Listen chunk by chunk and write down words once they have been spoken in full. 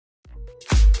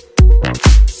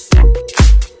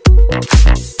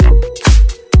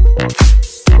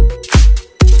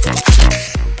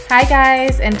Hi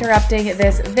guys, interrupting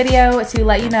this video to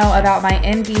let you know about my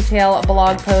in-detail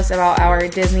blog post about our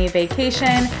Disney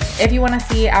vacation. If you want to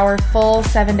see our full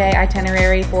 7-day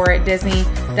itinerary for Disney,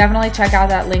 definitely check out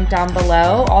that link down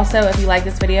below. Also, if you like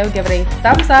this video, give it a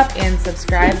thumbs up and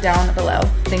subscribe down below.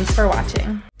 Thanks for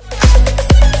watching.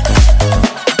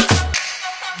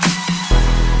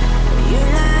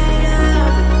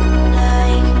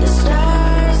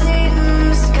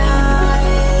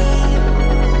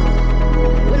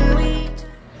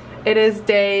 It is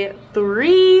day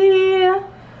 3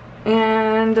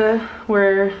 and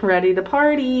we're ready to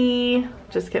party.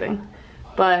 Just kidding.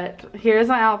 But here's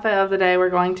my outfit of the day.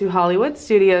 We're going to Hollywood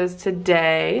Studios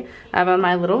today. I have on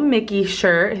my little Mickey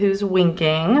shirt who's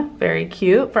winking. Very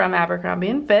cute, from Abercrombie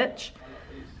and Fitch.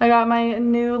 I got my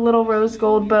new little rose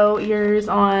gold bow ears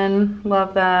on.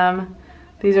 Love them.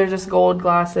 These are just gold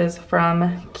glasses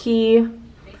from Key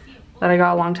that I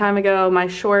got a long time ago. My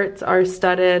shorts are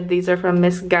studded. These are from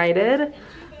Missguided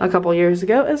a couple years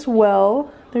ago as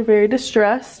well. They're very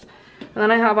distressed. And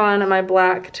then I have on my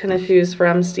black tennis shoes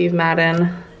from Steve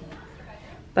Madden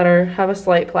that have a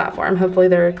slight platform. Hopefully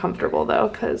they're comfortable though,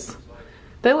 because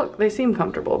they seem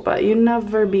comfortable, but you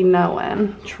never be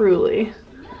knowing, truly.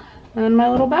 And then my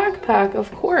little backpack,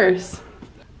 of course.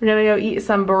 We're gonna go eat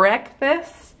some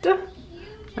breakfast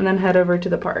and then head over to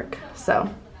the park. So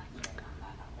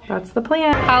that's the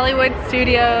plan. Hollywood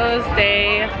Studios,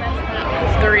 day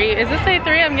 3. Is this day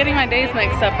 3? I'm getting my days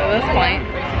mixed up at this point.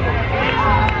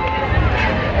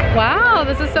 Wow,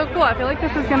 this is so cool. I feel like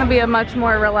this is gonna be a much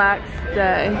more relaxed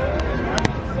day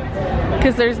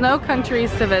because there's no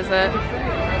countries to visit.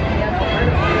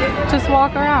 Just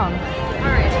walk around.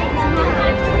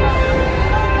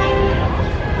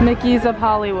 Mickey's of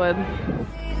Hollywood.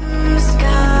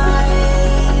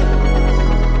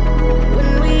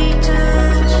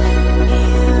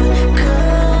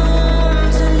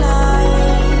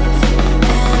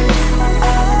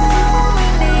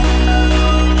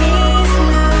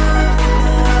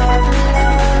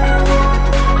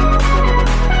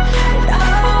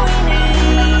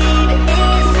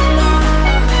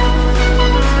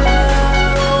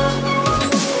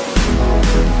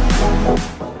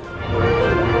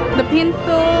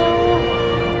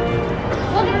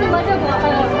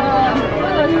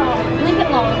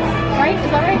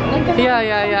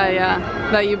 Yeah.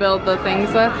 That you build the things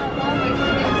with.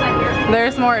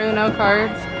 There's more Uno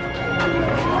cards.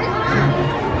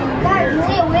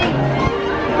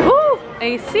 Ooh,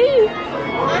 AC.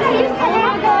 I used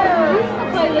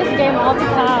to play this game all the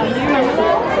time. Do you remember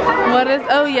that? What is?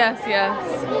 Oh yes.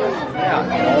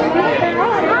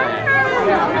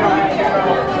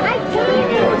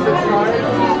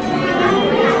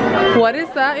 What is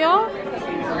that, y'all?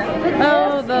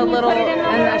 Oh, the little,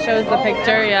 and that shows the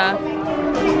picture, yeah.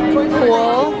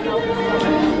 Cool.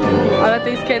 I bet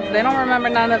these kids, they don't remember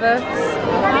none of this.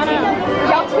 I know.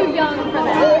 Y'all too young for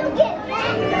that.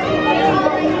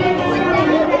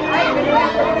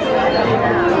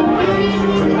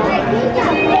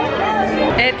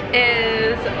 It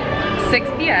is 6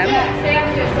 p.m.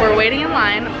 We're waiting in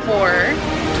line for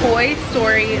Toy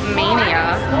Story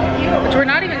Mania, which we're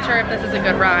not even sure if this is a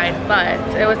good ride, but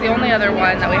it was the only other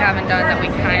one that we haven't done that we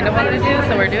kind of wanted to do,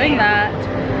 so we're doing that.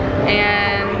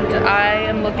 And I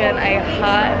am looking a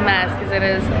hot mess because it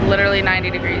is literally 90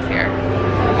 degrees here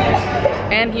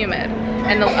and humid.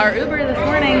 And our Uber this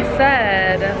morning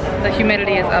said the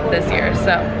humidity is up this year,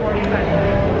 so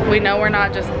we know we're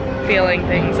not just feeling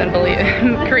things and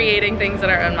creating things in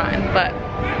our own mind. But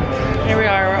here we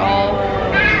are. We're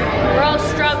all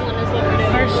struggling is what we're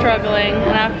doing. We're struggling,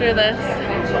 and after this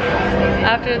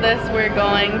we're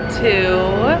going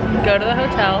to go to the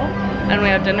hotel, and we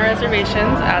have dinner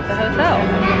reservations at the hotel,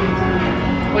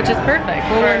 which is perfect.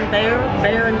 Bull and Bear?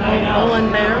 Bull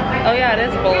and Bear? Oh yeah, it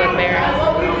is Bull and Bear.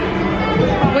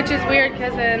 Which is weird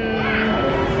because in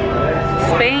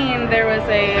Spain there was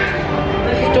a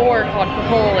store called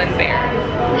Bull and Bear,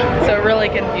 so it really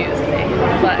confused me.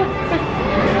 But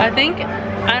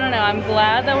I don't know, I'm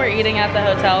glad that we're eating at the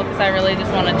hotel because I really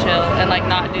just want to chill and like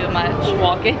not do much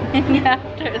walking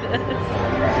after this.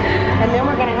 And then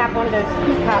we're gonna have one of those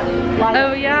peacock lights.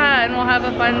 Oh yeah, and we'll have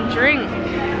a fun drink.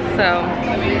 So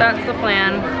that's the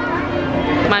plan.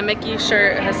 My Mickey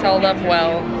shirt has held up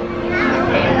well.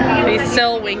 He's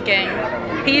still winking.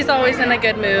 He's always in a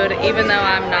good mood, even though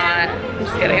I'm not. I'm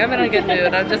just kidding, I'm in a good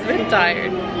mood. I've just been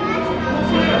tired.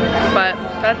 But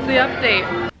that's the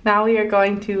update. Now we are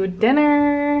going to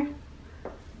dinner.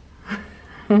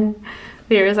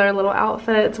 Here's our little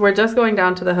outfits. We're just going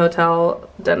down to the hotel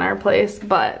dinner place,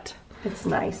 but it's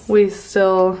nice. We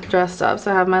still dressed up.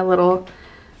 So I have my little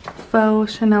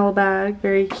faux Chanel bag,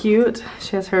 very cute.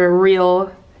 She has her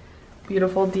real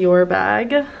beautiful Dior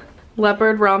bag.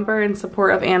 Leopard romper in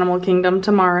support of Animal Kingdom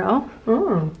tomorrow.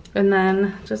 And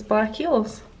then just black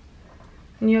heels.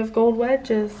 And you have gold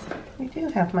wedges. I do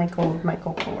have my gold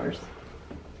Michael Kors.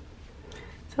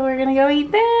 So we're gonna go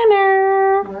eat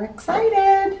dinner. We're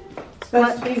excited. It's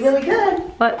supposed to be really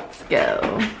good. Let's go.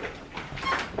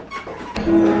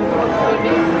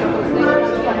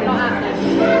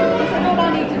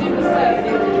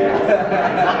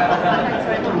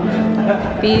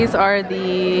 These are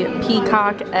the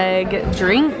peacock egg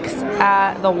drinks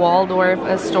at the Waldorf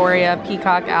Astoria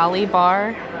Peacock Alley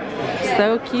bar.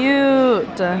 So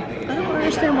cute. I don't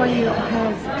understand why you don't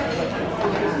have.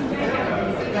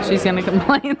 She's gonna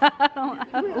complain that I don't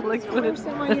have liquid. I don't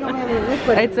understand why you don't have any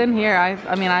liquid. It's in here.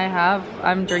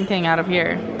 I'm drinking out of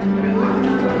here.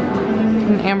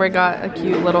 And Amber got a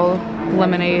cute little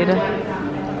lemonade.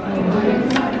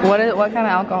 What kind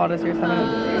of alcohol does yours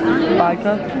have?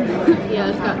 Vodka? Yeah,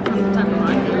 it's got some type of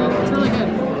vodka. It's really good.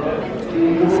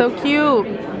 So cute.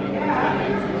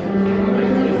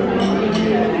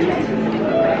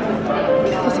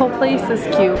 This whole place is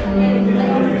cute.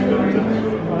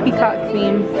 Peacock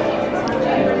theme.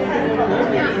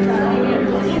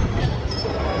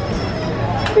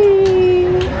 Whee.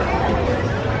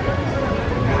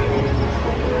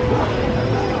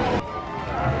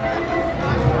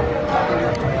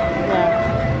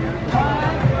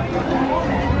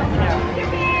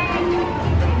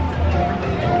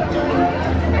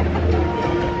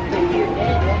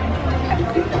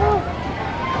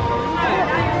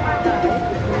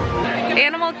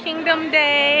 Animal Kingdom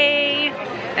Day,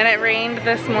 and it rained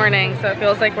this morning, so it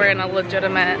feels like we're in a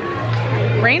legitimate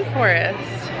rainforest,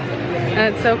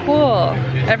 and it's so cool.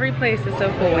 Every place is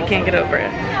so cool. We can't get over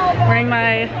it. I'm wearing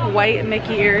my white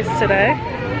Mickey ears today.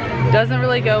 Doesn't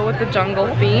really go with the jungle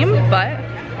theme, but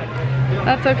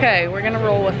that's okay. We're gonna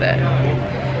roll with it.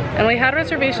 And we had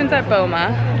reservations at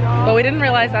Boma, but we didn't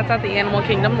realize that's at the Animal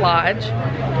Kingdom Lodge.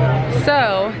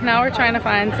 So now we're trying to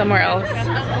find somewhere else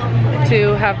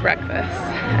to have breakfast.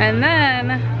 And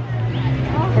then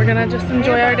we're gonna just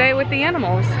enjoy our day with the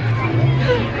animals.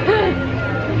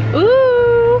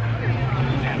 Ooh!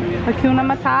 Hakuna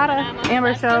Matata.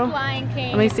 Amber, show.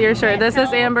 Let me see your shirt. This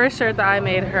is Amber's shirt that I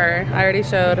made her. I already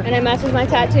showed. And it matches my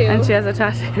tattoo. And she has a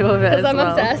tattoo of it as I'm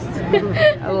well. obsessed.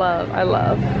 I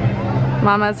love.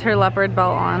 Mama has her leopard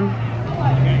belt on.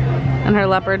 And her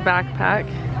leopard backpack.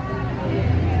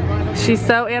 She's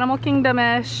so Animal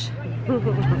Kingdom-ish.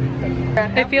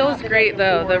 It feels great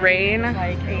though, the rain.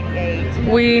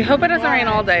 We hope it doesn't rain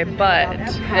all day, but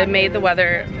it made the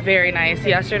weather very nice.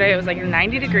 Yesterday it was like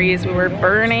 90 degrees. We were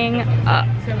burning up.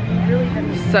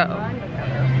 So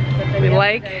we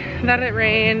like that it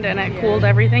rained and it cooled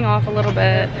everything off a little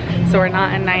bit, so we're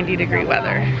not in 90-degree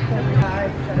weather.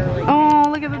 Oh,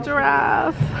 look at the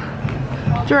giraffe.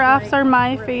 Giraffes are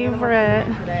my favorite.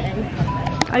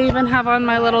 I even have on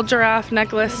my little giraffe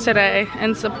necklace today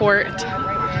in support.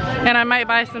 And I might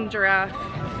buy some giraffe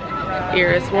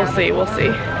ears. We'll see. But,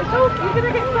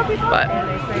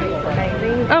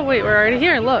 oh wait, we're already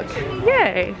here. Look.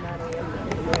 Yay.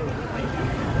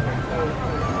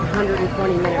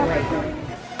 120-minute wait.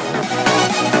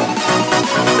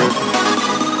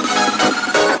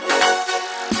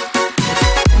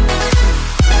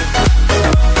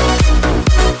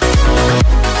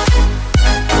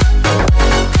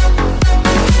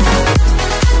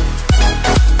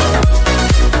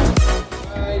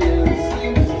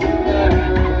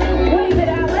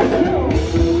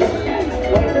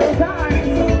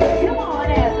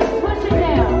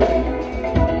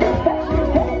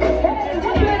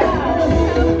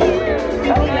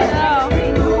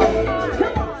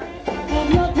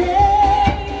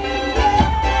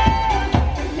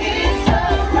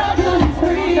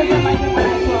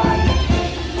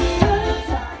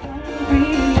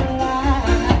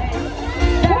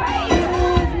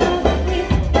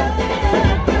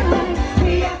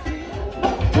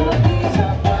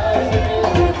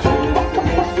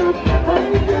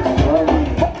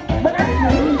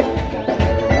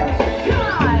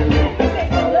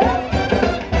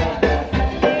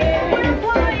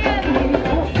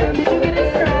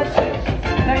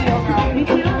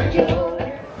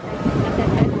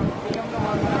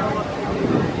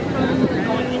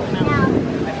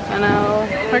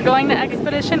 We're going to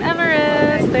Expedition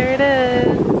Everest. There it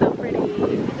is. So pretty.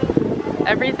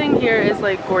 Everything here is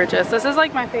like gorgeous. This is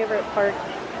like my favorite park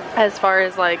as far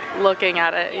as like looking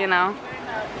at it, you know?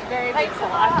 Very beautiful.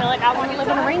 I feel like I want to live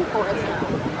in a rainforest now.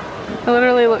 It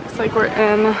literally looks like we're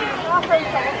in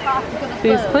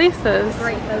these places.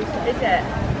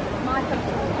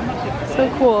 So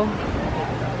cool.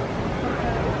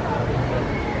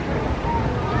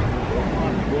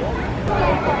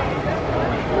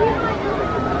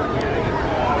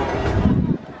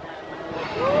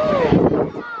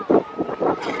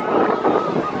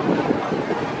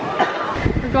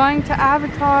 We're going to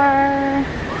Avatar.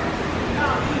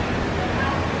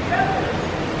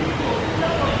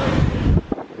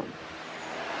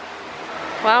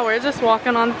 Wow, we're just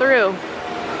walking on through.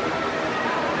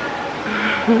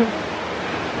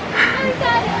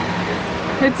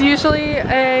 It's usually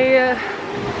a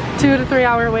 2 to 3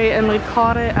 hour wait and we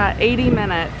caught it at 80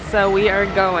 minutes, so we are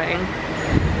going.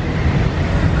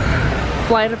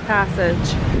 Flight of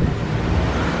passage.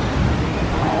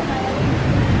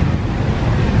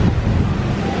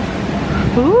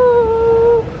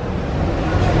 Ooh!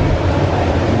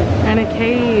 And a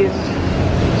cage.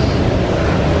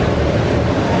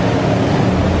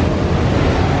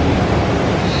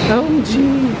 Oh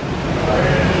gee.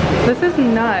 This is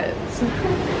nuts.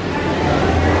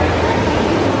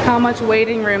 How much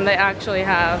waiting room they actually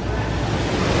have.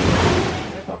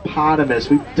 Hippopotamus.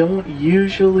 We don't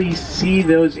usually see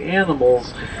those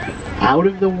animals out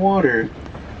of the water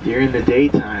during the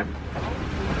daytime.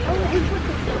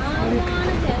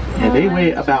 And they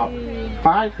weigh about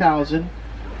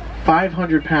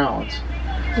 5,500 pounds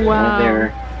when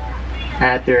they're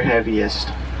at their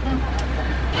heaviest.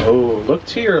 Oh, look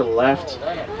to your left,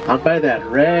 out by that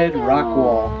red rock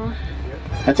wall.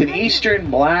 That's an eastern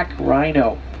black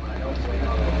rhino.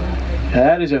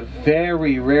 That is a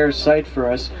very rare sight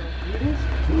for us.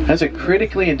 That's a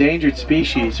critically endangered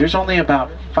species. There's only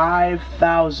about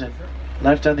 5,000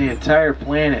 left on the entire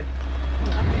planet.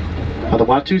 Oh, the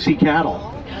Watusi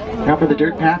cattle. They're up by the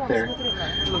dirt path there.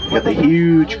 Got the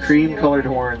huge cream-colored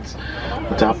horns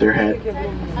on top of their head.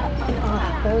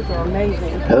 Those are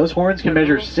amazing. Now, those horns can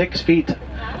measure 6 feet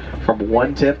from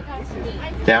one tip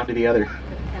down to the other.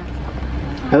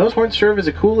 Now, those horns serve as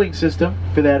a cooling system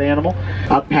for that animal.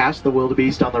 Out past the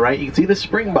wildebeest on the right, you can see the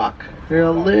springbok. They're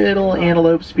a little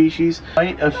antelope species.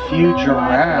 Quite a few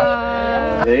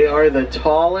giraffes. They are the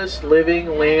tallest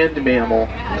living land mammal.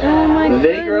 Oh my goodness.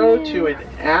 They grow to an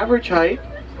average height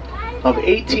of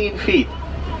 18 feet.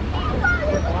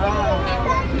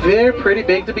 They're pretty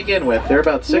big to begin with. They're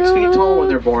about 6 feet tall when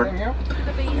they're born.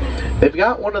 They've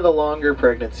got one of the longer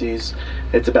pregnancies.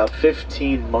 It's about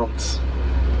 15 months.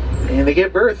 And they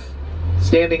give birth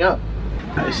standing up.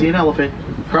 I see an elephant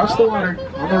across the water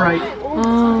on the right.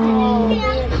 Oh.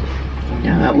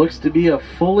 Yeah, that looks to be a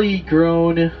fully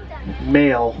grown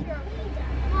male,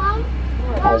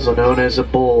 also known as a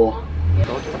bull.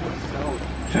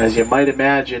 As you might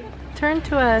imagine, Turn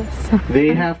to us.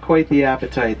 they have quite the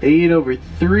appetite. They eat over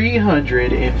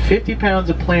 350 pounds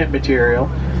of plant material.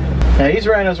 Now these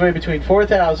rhinos weigh between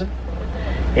 4,000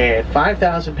 and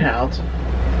 5,000 pounds.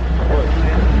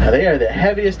 Now they are the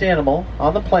heaviest animal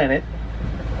on the planet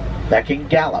that can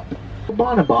gallop.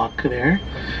 Bonobok there.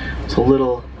 It's a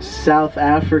little South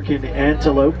African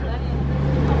antelope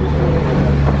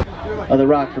of the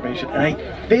rock formation. And I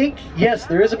think, yes,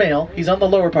 there is a male. He's on the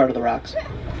lower part of the rocks.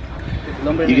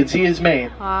 You can see his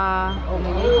mane.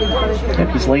 Yep,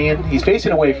 he's laying, he's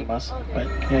facing away from us, but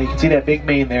yeah, you can see that big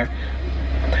mane there.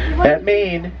 That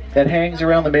mane that hangs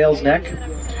around the male's neck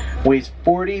weighs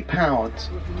 40 pounds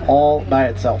all by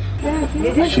itself.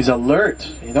 She's alert.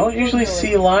 You don't usually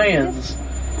see lions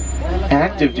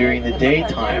active during the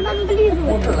daytime.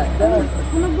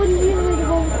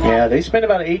 Yeah, they spend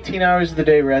about 18 hours of the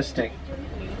day resting.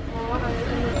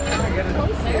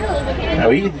 Now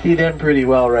we can see them pretty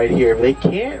well right here, but they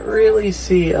can't really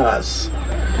see us.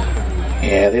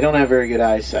 Yeah, they don't have very good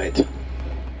eyesight.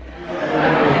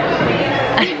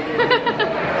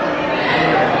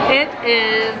 It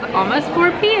is almost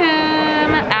 4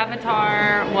 p.m.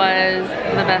 Avatar was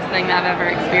the best thing I've ever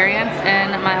experienced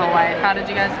in my whole life. How did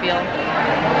you guys feel?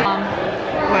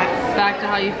 What? Back to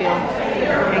how you feel.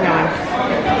 Hang on.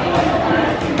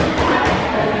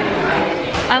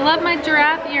 I love my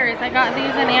giraffe ears. I got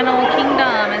these in Animal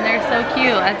Kingdom and they're so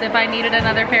cute, as if I needed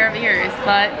another pair of ears,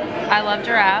 but I love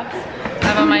giraffes. I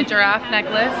have on my giraffe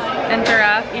necklace and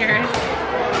giraffe ears.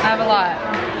 I have a lot.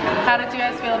 How did you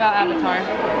guys feel about Avatar?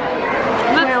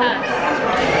 Well,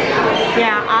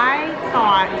 yeah, I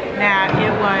thought that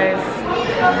it was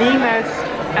the most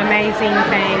amazing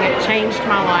thing. It changed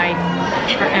my life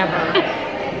forever.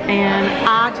 And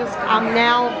I'm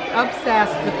now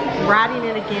obsessed with riding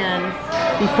it again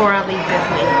before I leave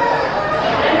Disney.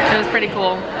 It was pretty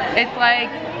cool. It's like,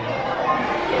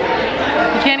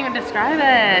 you can't even describe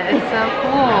it. It's so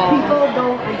cool. People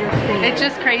don't understand. It's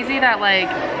just crazy that like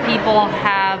people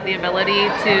have the ability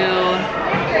to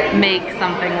make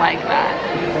something like that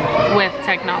with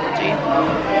technology.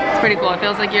 It's pretty cool. It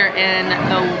feels like you're in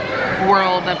the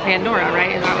world of Pandora,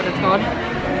 right? Is that what it's called?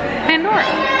 Pandora.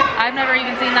 I've never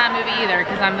even seen that movie either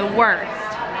because I'm the worst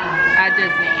at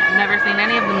Disney. I've never seen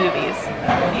any of the movies.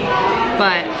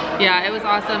 But yeah, it was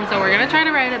awesome. So we're gonna try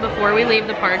to ride it before we leave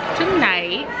the park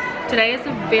tonight. Today is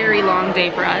a very long day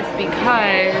for us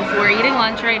because we're eating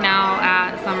lunch right now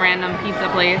at some random pizza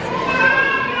place.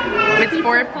 It's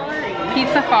for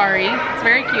Pizzafari. It's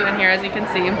very cute in here, as you can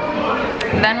see.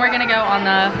 Then we're gonna go on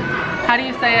the, how do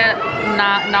you say it?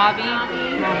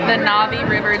 The Navi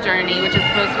River journey, which is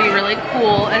supposed to be really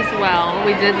cool as well.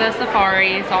 We did the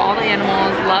safari, saw all the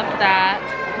animals, loved that.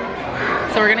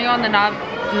 So we're gonna go on the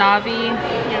Navi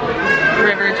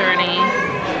River journey.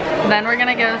 Then we're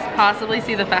gonna go possibly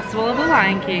see the Festival of the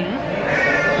Lion King.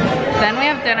 Then we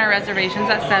have dinner reservations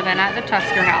at 7 at the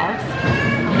Tusker House.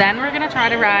 Then we're gonna try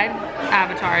to ride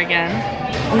Avatar again.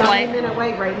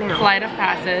 Flight of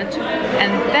Passage.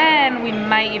 And then we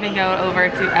might even go over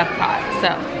to Epcot.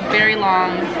 So very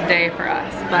long day for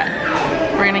us, but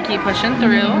we're gonna keep pushing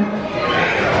through.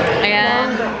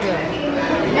 And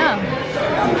yeah,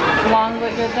 long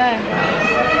but good day.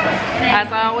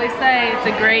 As I always say, it's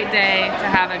a great day to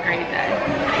have a great day.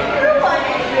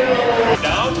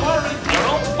 Don't worry, you're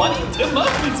all funny to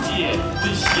moments here.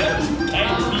 The show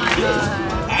can begin.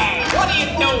 Hey, what are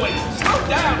you doing? Slow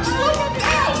down, slow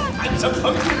down. I'm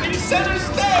supposed to be center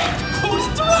stage. Who's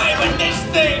driving this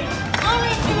thing? All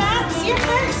right, giraffes, you're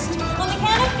first. On the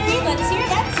count of 3, let's hear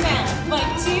that sound. 1,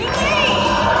 2, 3.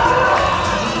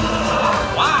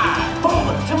 Why?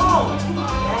 Moment, come on.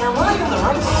 Am I in the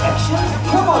right section?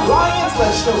 Come on, Lions,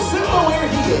 let's show Simba where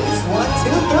he is. 1,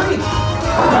 2, 3.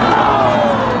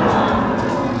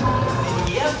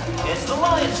 Yep, it's the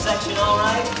Lions section, all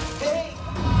right. Hey.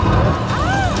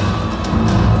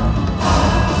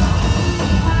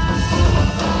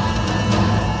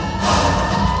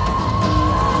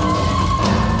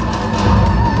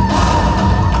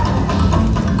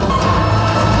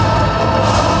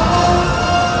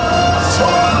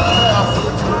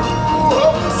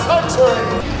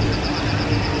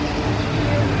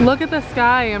 Look at the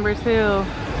sky, Amber, too.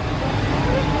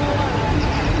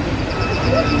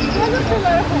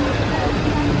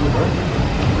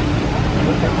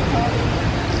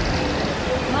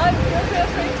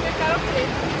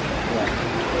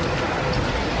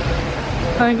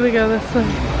 I think we go this way.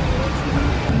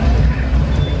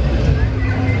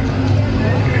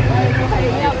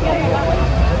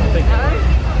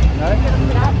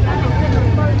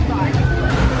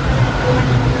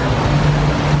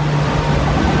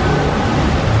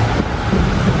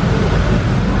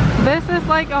 This is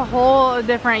like a whole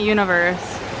different universe.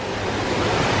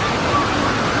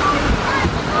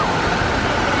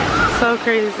 So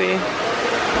crazy.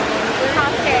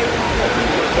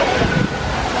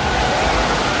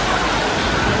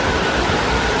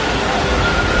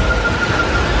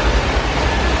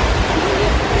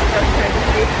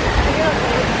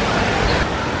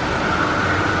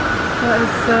 That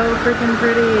is so freaking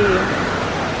pretty.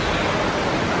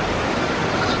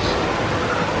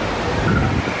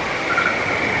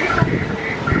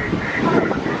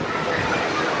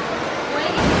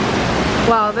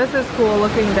 Wow, this is cool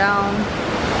looking down.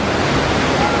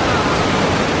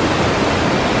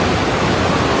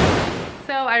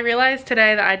 So I realized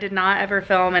today that I did not ever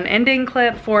film an ending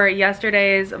clip for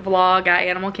yesterday's vlog at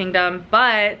Animal Kingdom,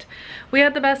 but we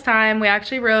had the best time. We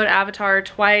actually rode Avatar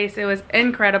twice. It was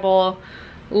incredible.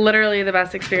 Literally the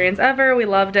best experience ever. We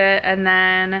loved it. And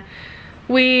then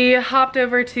we hopped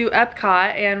over to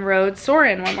Epcot and rode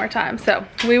Soarin' one more time. So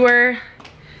we were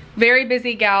very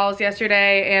busy gals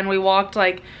yesterday, and we walked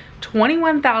like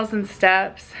 21,000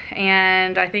 steps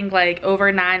and I think like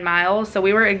over 9 miles. So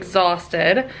we were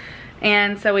exhausted.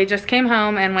 And so we just came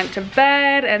home and went to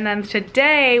bed, and then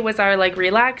today was our like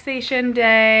relaxation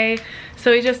day.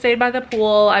 So we just stayed by the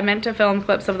pool. I meant to film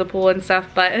clips of the pool and stuff,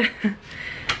 but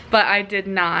but I did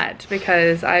not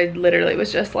because I literally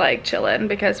was just like chilling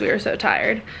because we were so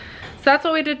tired. So that's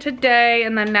what we did today,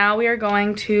 and then now we are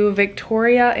going to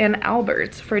Victoria and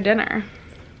Albert's for dinner.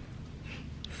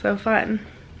 So fun.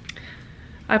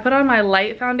 I put on my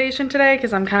light foundation today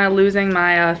because I'm kind of losing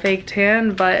my fake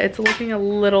tan, but it's looking a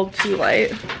little too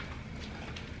light.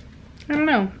 I don't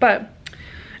know, but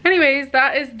anyways,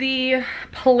 that is the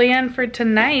plan for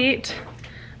tonight.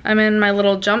 I'm in my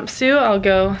little jumpsuit. I'll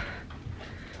go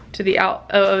to the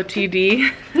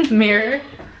OOTD mirror.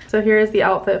 So here is the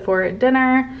outfit for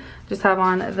dinner. Just have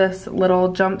on this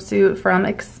little jumpsuit from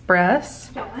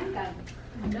Express.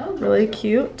 Really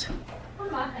cute.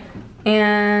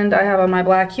 And I have on my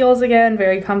black heels again,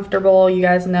 very comfortable. You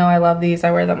guys know I love these.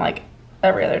 I wear them like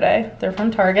every other day. They're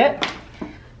from Target.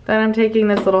 Then I'm taking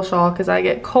this little shawl because I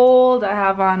get cold. I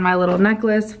have on my little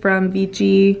necklace from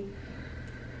VICI.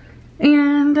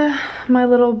 And my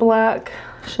little black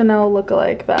Chanel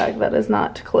look-alike bag that is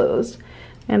not closed.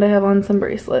 And I have on some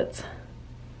bracelets.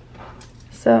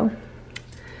 So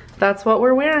that's what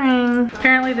we're wearing.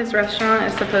 Apparently this restaurant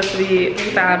is supposed to be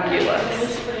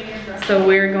fabulous. So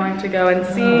we're going to go and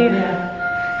see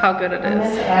how good it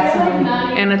is.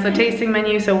 And it's a tasting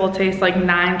menu, so we'll taste like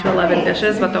 9 to 11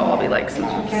 dishes, but they'll all be like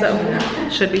small. So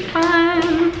it should be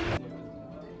fun.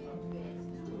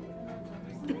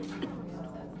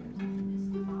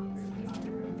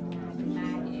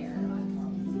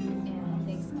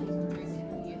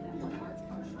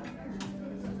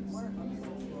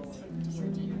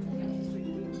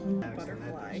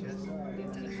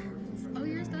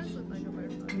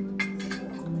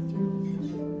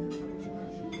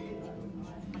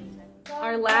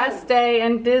 Our last day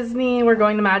in Disney, we're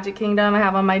going to Magic Kingdom. I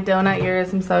have on my donut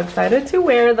ears. I'm so excited to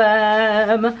wear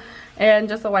them. And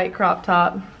just a white crop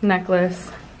top, necklace,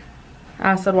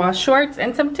 acid wash shorts,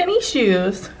 and some tennis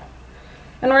shoes.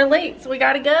 And we're late, so we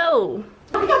gotta go.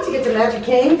 We got to get to Magic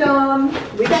Kingdom.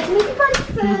 We got to meet the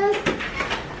princess.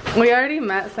 We already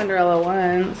met Cinderella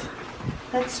once.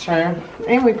 That's true.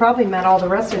 And we probably met all the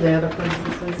rest of the other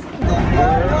princesses.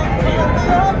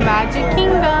 Magic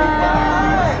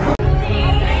Kingdom.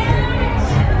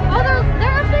 They're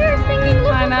up there singing.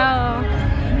 Look. I know.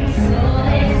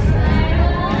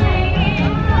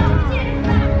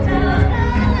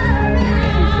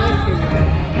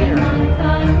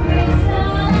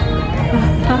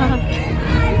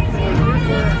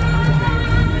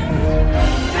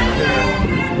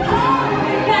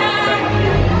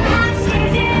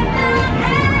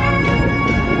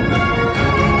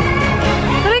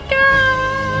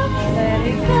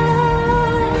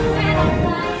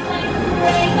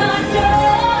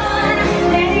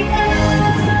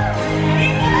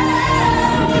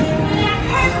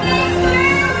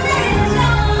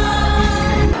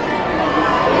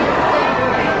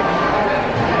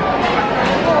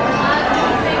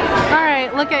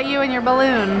 Look at you and your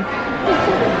balloon.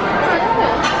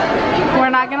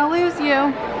 We're not gonna lose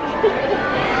you.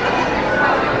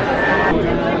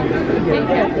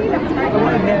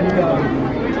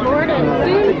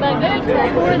 Food bucket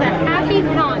for the happy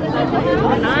haunt of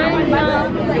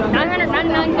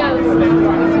 999 ghosts.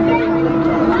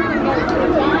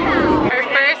 Our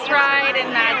first ride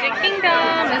in Magic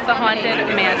Kingdom is the Haunted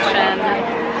Mansion.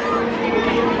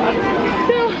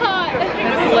 So hot.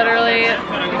 It's literally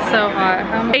so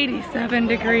hot. 87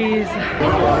 degrees.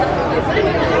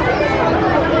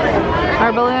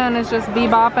 Our balloon is just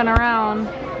bebopping around.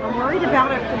 I'm worried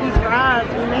about it for these rides.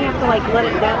 We may have to like let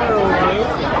it go a little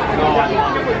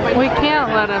bit. We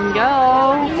can't let him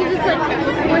go. You just like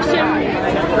push him.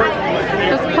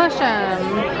 Just push him.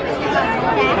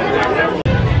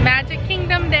 Magic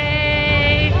Kingdom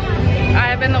Day. I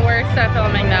have been the worst at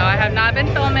filming though. I have not been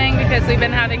filming because we've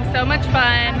been having so much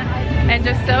fun and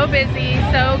just so busy,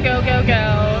 so go, go,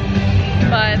 go.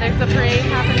 But there's a parade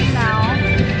happening now.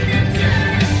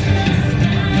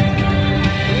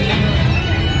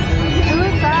 Who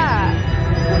is that?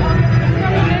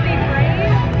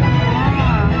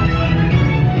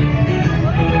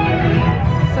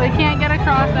 Yeah. So we can't get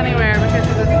across anywhere because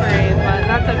of this parade, but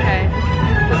that's okay.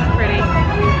 It's pretty.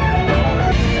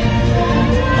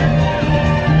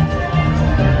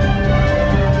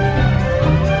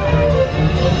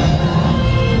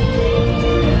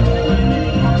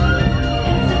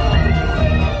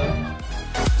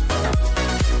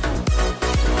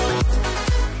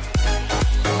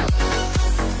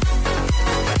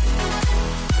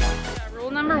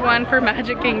 For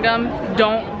Magic Kingdom,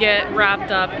 don't get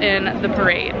wrapped up in the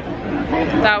parade.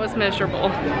 That was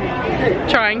miserable,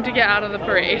 trying to get out of the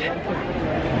parade.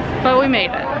 But we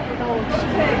made it.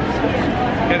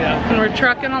 And we're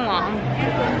trucking along,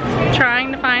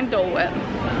 trying to find Dole Whip.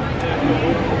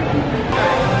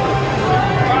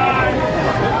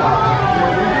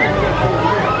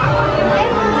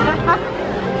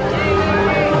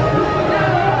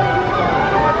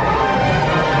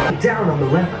 Down on the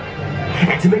lever.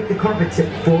 And to make the carpet tip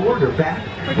forward or back,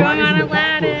 we're going on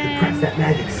Aladdin. To press that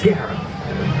magic scarab.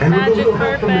 And magic with a little help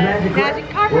carpet. from the magic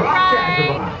Carpet we're off to ride.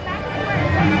 Agrabah.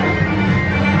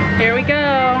 Here we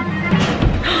go.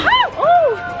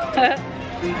 Ooh,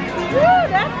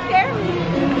 that's scary.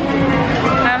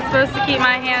 I'm supposed to keep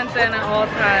my hands in at all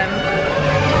times.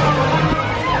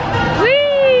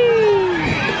 Whee!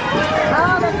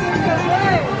 Oh, that feels so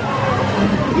good.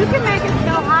 You can make it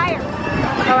go higher.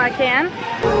 Oh, I can?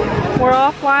 We're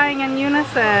all flying in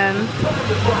unison.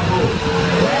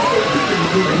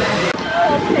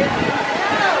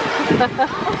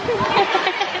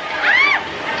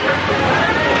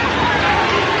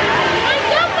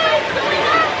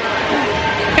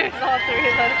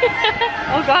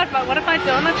 Oh god, but what if my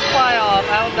donuts fly off?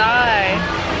 I'll die.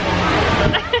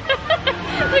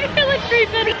 Look at her like straight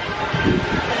Betty.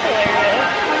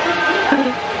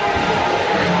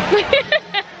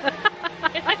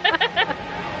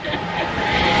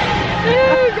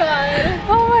 Oh god.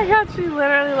 Oh my god, she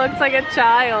literally looks like a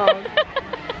child.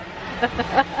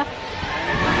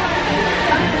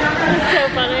 It's so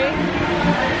funny.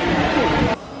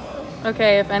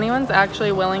 Okay, if anyone's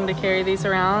actually willing to carry these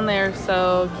around, they're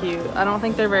so cute. I don't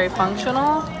think they're very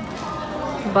functional,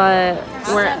 but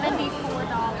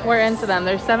we're into them.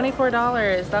 They're $74.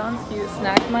 That one's cute.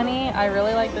 Snack money. I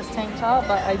really like this tank top,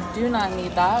 but I do not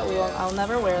need that. I'll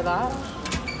never wear that.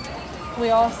 We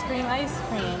all scream ice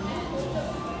cream.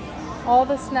 All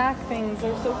the snack things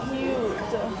are so cute.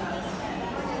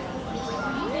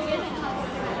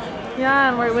 Yeah,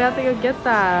 and we have to go get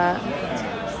that.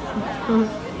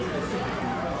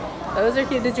 Those are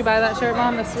cute. Did you buy that shirt,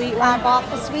 Mom? The sweet one? I bought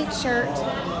the sweet shirt.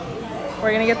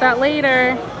 We're gonna get that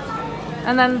later.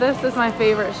 And then this is my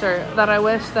favorite shirt that I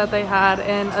wish that they had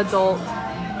in adult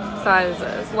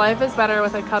sizes. Life is better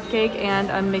with a cupcake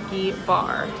and a Mickey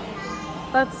bar.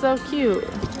 That's so cute.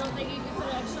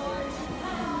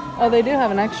 Oh, they do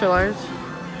have an extra large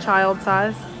child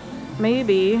size.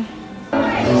 Maybe.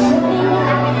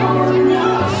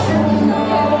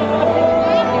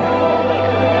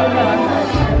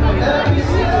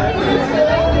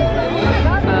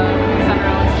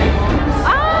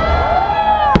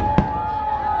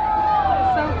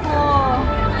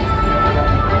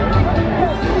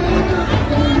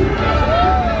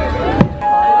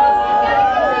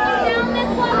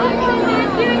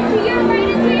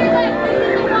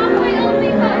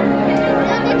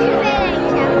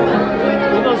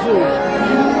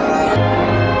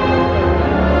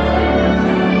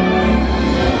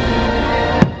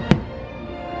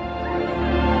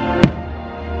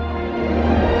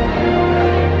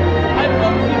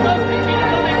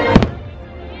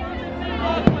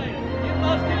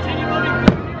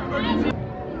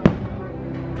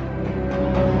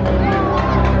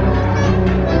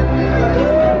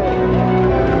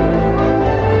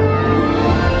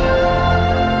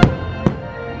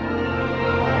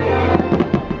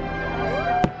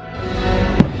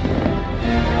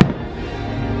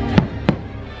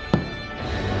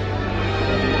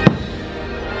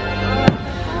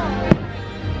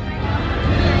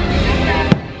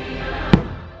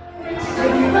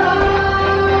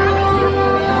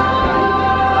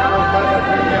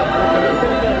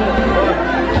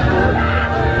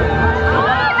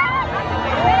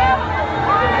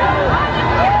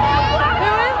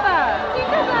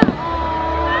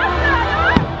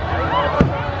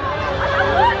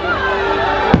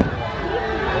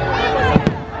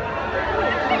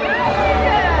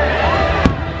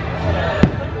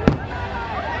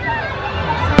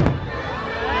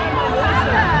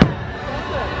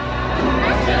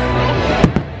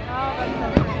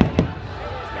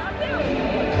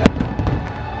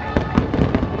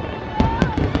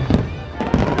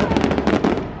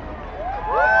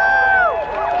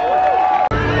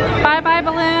 Bye-bye,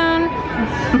 balloon.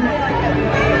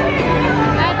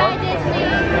 Bye-bye, Disney.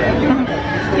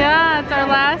 Yeah, it's our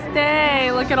last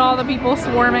day. Look at all the people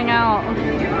swarming out.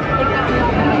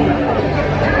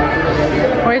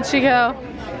 Where'd she go?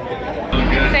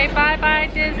 Say bye-bye,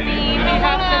 Disney. We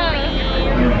have to leave.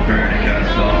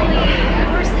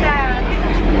 We're sad.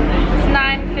 It's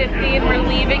 9:50 and we're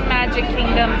leaving Magic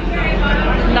Kingdom.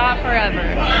 Not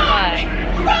forever. Bye.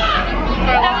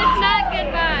 For a No, long it's not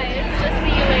goodbye. It's just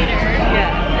see you later.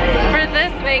 Yeah. For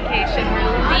this vacation,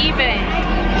 we're leaving.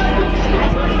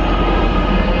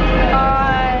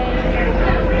 Bye.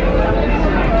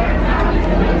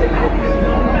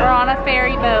 We're on a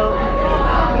ferry boat.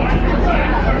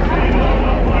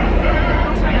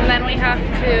 And then we have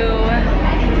to...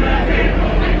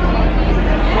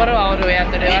 What do we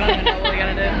have to do? I don't even know what we're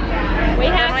gonna do. We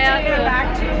have to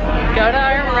go to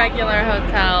our regular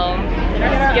hotel,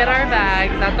 get our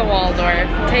bags at the Waldorf,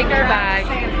 take our bags,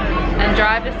 and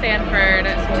drive to Sanford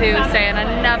to stay in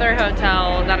another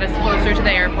hotel that is closer to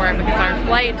the airport because our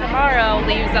flight tomorrow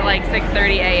leaves at like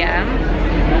 6:30 a.m.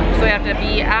 So we have to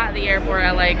be at the airport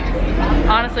at like,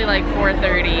 honestly like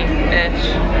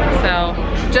 4:30-ish. So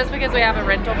just because we have a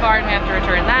rental car and we have to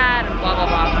return that and blah blah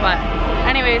blah. But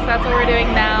anyways, that's what we're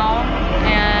doing now.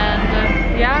 And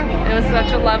yeah, it was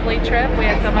such a lovely trip. We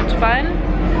had so much fun.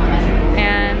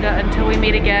 And until we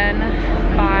meet again,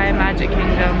 bye Magic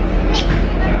Kingdom.